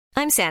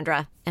I'm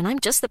Sandra, and I'm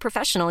just the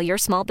professional your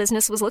small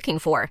business was looking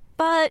for.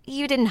 But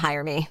you didn't hire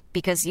me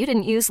because you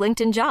didn't use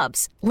LinkedIn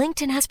Jobs.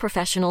 LinkedIn has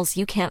professionals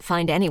you can't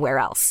find anywhere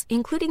else,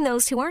 including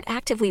those who aren't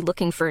actively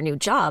looking for a new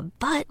job,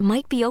 but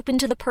might be open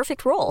to the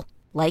perfect role,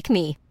 like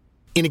me.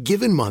 In a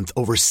given month,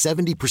 over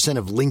 70%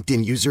 of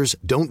LinkedIn users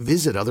don't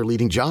visit other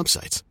leading job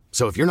sites.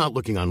 So if you're not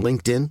looking on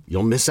LinkedIn,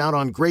 you'll miss out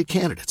on great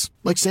candidates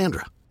like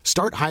Sandra.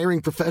 Start hiring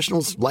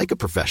professionals like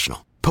a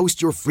professional. Post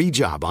your free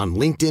job on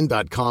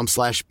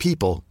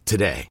linkedin.com/people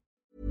today.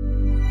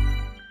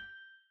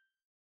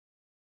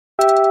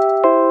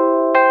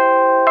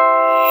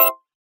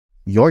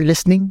 You're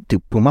listening to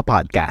Puma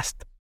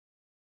Podcast.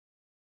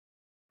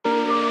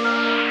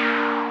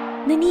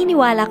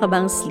 Naniniwala ka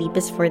bang sleep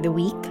is for the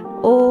weak?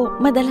 O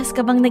madalas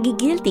ka bang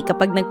nagigilty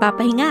kapag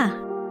nagpapahinga?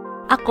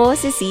 Ako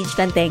si Siege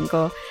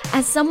Tantenko.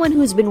 As someone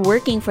who's been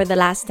working for the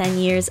last 10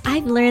 years,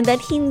 I've learned that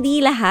hindi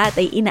lahat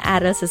ay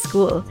inaaral sa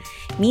school.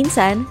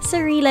 Minsan,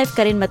 sa real life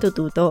ka rin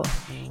matututo.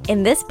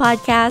 In this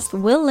podcast,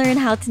 we'll learn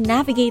how to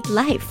navigate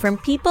life from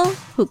people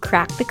who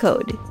crack the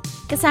code.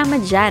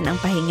 Kasama dyan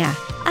ang pahinga.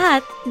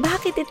 At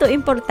bakit ito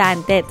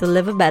importante to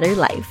live a better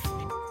life.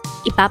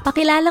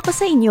 Ipapakilala ko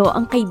sa inyo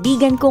ang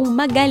kaibigan kong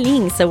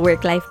magaling sa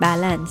work-life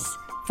balance.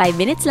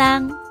 5 minutes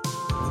lang.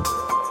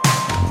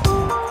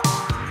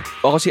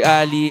 Ako si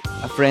Ali,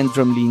 a friend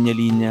from Linya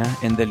Linya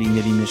and the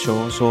Linya Linya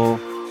Show. So,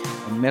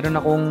 meron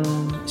akong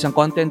isang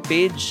content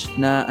page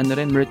na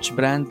merch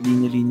brand,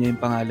 Linya Linya yung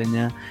pangalan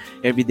niya.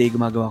 Everyday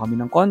gumagawa kami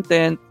ng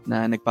content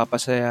na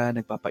nagpapasaya,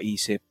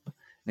 nagpapaisip,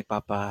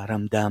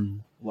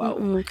 nagpaparamdam.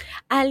 Wow.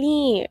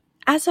 Ali,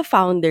 as a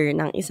founder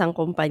ng isang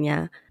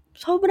kumpanya,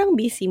 sobrang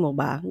busy mo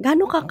ba?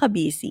 Gaano ka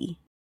ka-busy?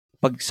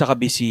 Pag sa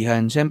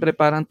kabisihan, syempre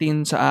parang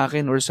tingin sa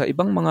akin or sa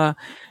ibang mga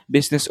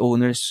business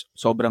owners,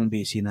 sobrang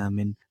busy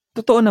namin.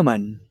 Totoo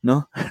naman,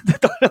 no?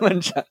 Totoo naman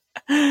siya.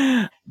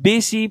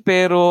 Busy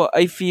pero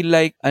I feel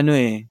like,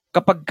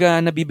 kapag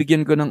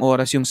nabibigyan ko ng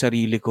oras yung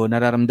sarili ko,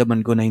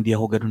 nararamdaman ko na hindi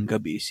ako ganun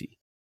ka-busy.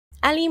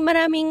 Ali,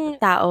 maraming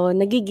tao,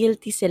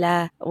 nagigilty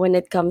sila when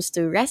it comes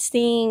to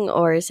resting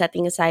or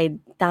setting aside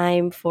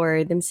time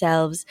for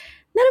themselves.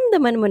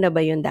 Naramdaman mo na ba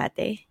yun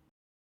dati?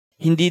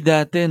 Hindi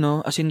dati,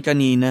 no? As in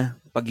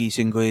kanina.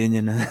 Pagising ko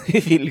yun na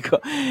feel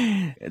ko.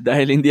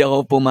 Dahil hindi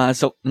ako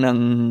pumasok ng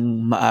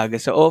maaga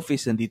sa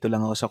office, nandito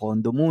lang ako sa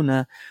condo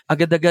muna.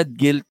 Agad-agad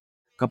guilt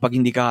kapag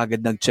hindi ka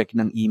agad nag-check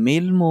ng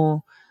email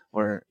mo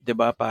or 'di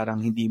ba parang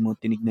hindi mo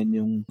tinignan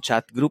yung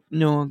chat group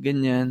nyo,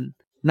 ganyan.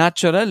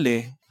 Natural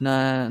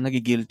na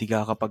nagigilty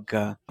ka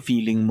kapag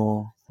feeling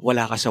mo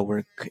wala ka sa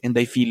work. And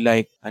I feel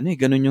like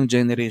ganun yung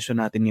generation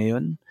natin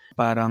ngayon.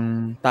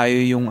 Parang tayo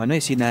yung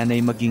sinanay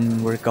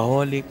maging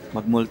workaholic,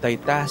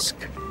 mag-multitask,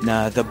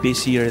 na the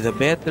busier the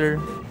better.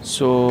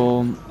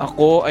 So,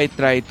 ako, I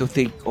try to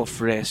think of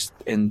rest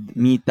and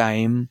me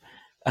time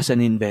as an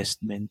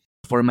investment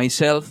for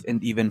myself and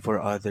even for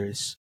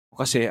others.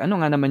 Kasi ano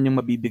nga naman yung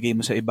mabibigay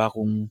mo sa iba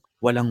kung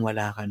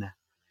walang-wala ka na?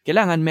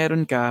 Kailangan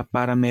meron ka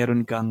para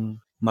meron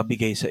kang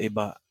mabigay sa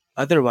iba.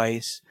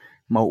 Otherwise,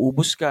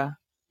 mauubos ka,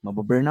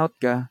 mababurnout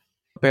ka.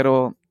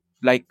 Pero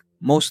like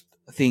most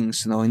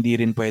things, no, hindi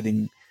rin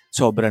pwedeng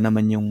sobra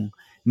naman yung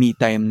me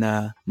time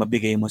na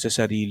mabigay mo sa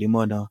sarili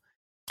mo, no.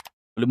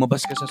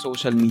 Lumabas ka sa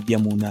social media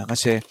muna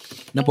kasi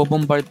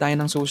nabobombard tayo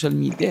ng social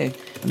media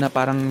na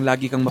parang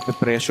lagi kang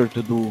mape-pressure to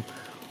do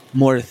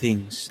more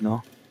things, no.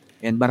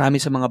 And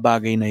marami sa mga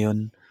bagay na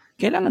yon,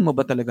 kailangan mo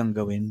ba talagang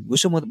gawin?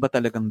 Gusto mo ba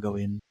talagang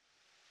gawin?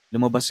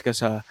 Lumabas ka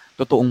sa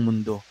totoong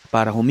mundo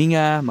para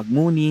huminga,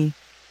 magmuni,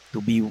 to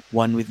be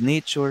one with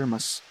nature,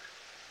 mas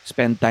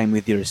spend time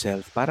with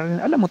yourself. Para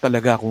alam mo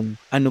talaga kung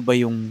ano ba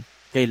yung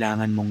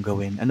kailangan mong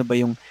gawin. Ano ba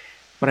yung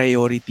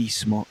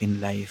priorities mo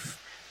in life.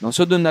 No?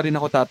 So doon na rin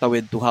ako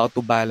tatawid to how to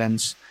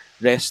balance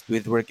rest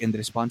with work and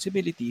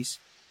responsibilities.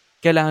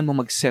 Kailangan mo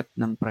mag-set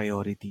ng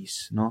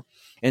priorities. No?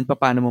 And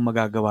paano mo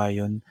magagawa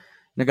yon?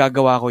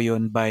 Nagagawa ko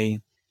yon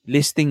by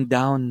listing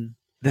down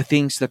the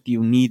things that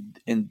you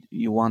need and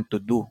you want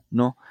to do,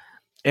 no?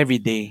 Every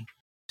day.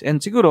 And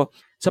siguro,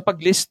 sa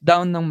pag-list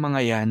down ng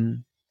mga yan,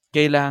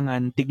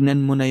 kailangan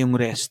tignan mo na yung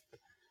rest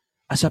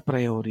as a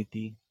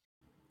priority.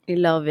 I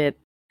love it.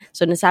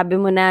 So, nasabi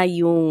mo na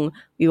yung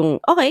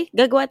okay,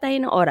 gagawa tayo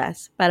ng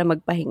oras para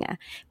magpahinga.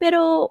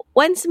 Pero,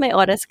 once may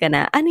oras ka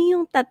na, ano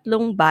yung 3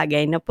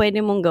 bagay na pwede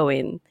mong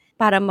gawin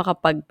para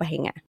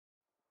makapagpahinga?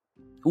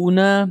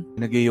 Una,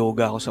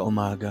 nag-yoga ako sa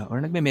umaga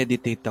or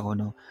nagme-meditate ako,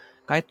 no?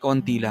 Kahit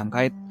konti lang,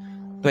 kahit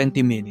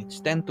 20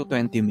 minutes, 10 to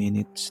 20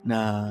 minutes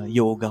na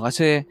yoga.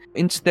 Kasi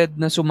instead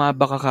na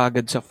sumaba ka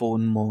kagad sa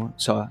phone mo,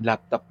 sa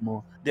laptop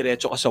mo,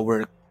 diretso ka sa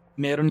work,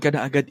 meron ka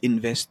na agad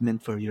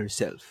investment for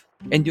yourself.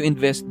 And yung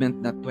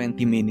investment na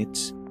 20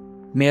 minutes,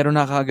 meron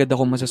na kagad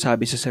ako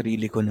masasabi sa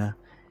sarili ko na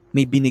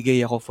may binigay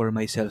ako for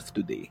myself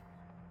today.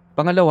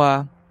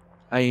 Pangalawa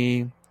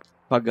ay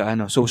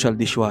social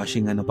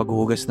dishwashing,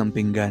 paghuhugas ng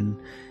pinggan.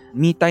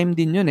 Me time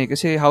din yun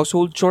kasi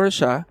household chore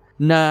siya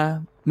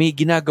na may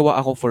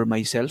ginagawa ako for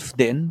myself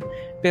din,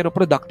 pero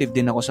productive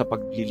din ako sa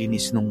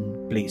paglilinis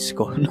ng place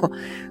ko, no?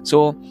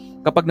 So,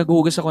 Kapag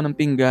naghuhugas ako ng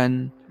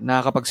pinggan,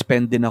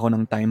 nakakapag-spend din ako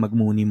ng time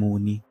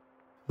magmuni-muni.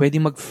 Pwede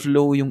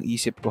mag-flow yung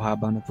isip ko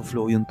habang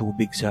nagpo-flow yung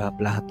tubig sa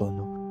plato,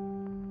 no?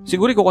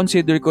 Siguro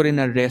consider ko rin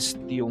na rest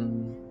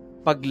yung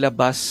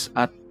paglabas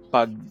at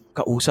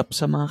pagkausap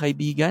sa mga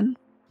kaibigan.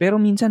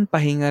 Pero minsan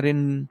pahinga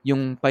rin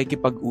yung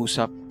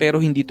pakikipag-usap pero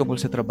hindi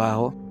tungkol sa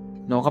trabaho.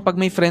 No, kapag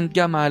may friend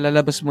ka,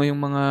 malalabas mo yung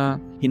mga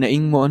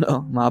hinaing mo,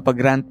 no?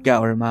 Makapag-rant ka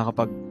or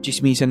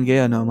makapag-chismisan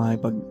kayo, no?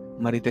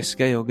 Makapag-marites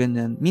kayo,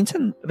 ganyan.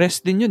 Minsan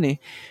rest din yun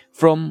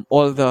from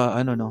all the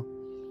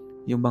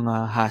yung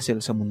mga hassle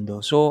sa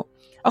mundo. So,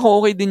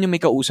 ako okay din yung may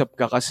kausap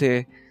ka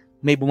kasi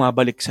may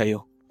bumabalik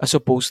sa'yo as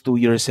opposed to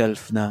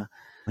yourself na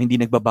hindi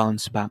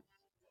nagba-bounce back.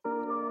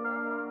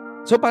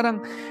 So, parang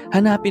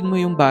hanapin mo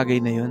yung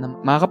bagay na yun na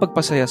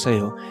makakapagpasaya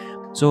sa'yo.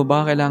 So,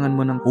 baka kailangan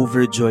mo ng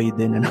overjoy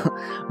din.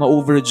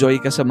 Ma-overjoy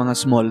ka sa mga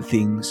small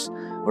things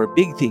or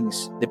big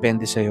things,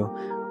 depende sa'yo,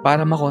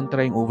 para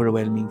makontra yung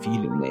overwhelming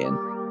feeling na yan.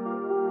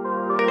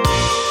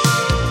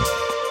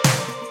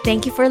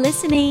 Thank you for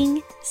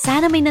listening!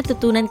 Sana may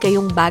natutunan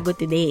kayong bago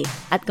today.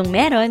 At kung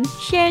meron,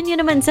 share nyo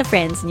naman sa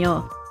friends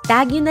nyo.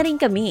 Tag nyo na rin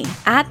kami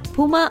at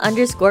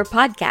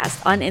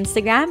Puma_podcast on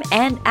Instagram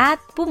and at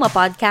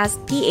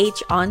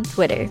PumaPodcastPH on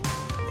Twitter.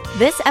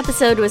 This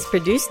episode was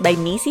produced by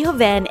Macy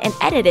Joven and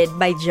edited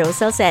by Joe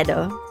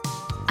Salcedo.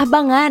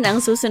 Abangan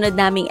ang susunod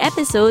naming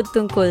episode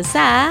tungkol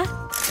sa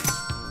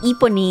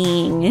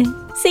iponing.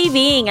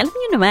 Saving, alam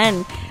niyo naman,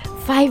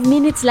 5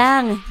 minutes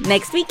lang.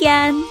 Next week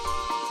yan!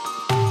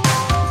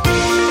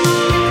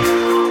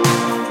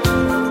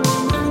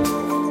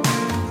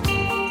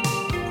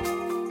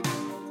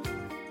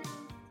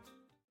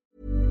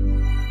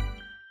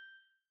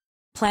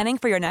 Planning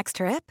for your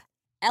next trip?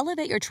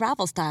 Elevate your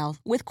travel style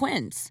with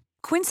Quince.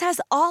 Quince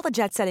has all the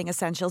jet-setting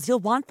essentials you'll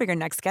want for your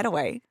next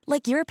getaway,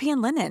 like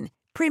European linen,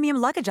 premium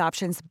luggage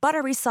options,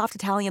 buttery soft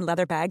Italian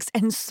leather bags,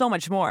 and so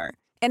much more.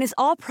 And is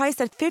all priced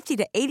at 50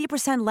 to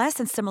 80%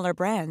 less than similar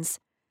brands.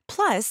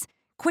 Plus,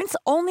 Quince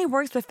only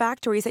works with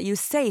factories that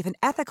use safe and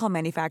ethical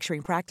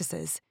manufacturing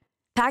practices.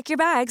 Pack your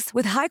bags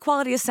with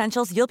high-quality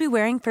essentials you'll be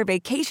wearing for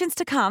vacations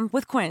to come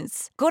with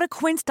Quince. Go to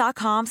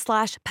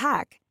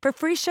quince.com/pack for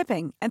free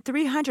shipping and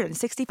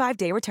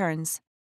 365-day returns.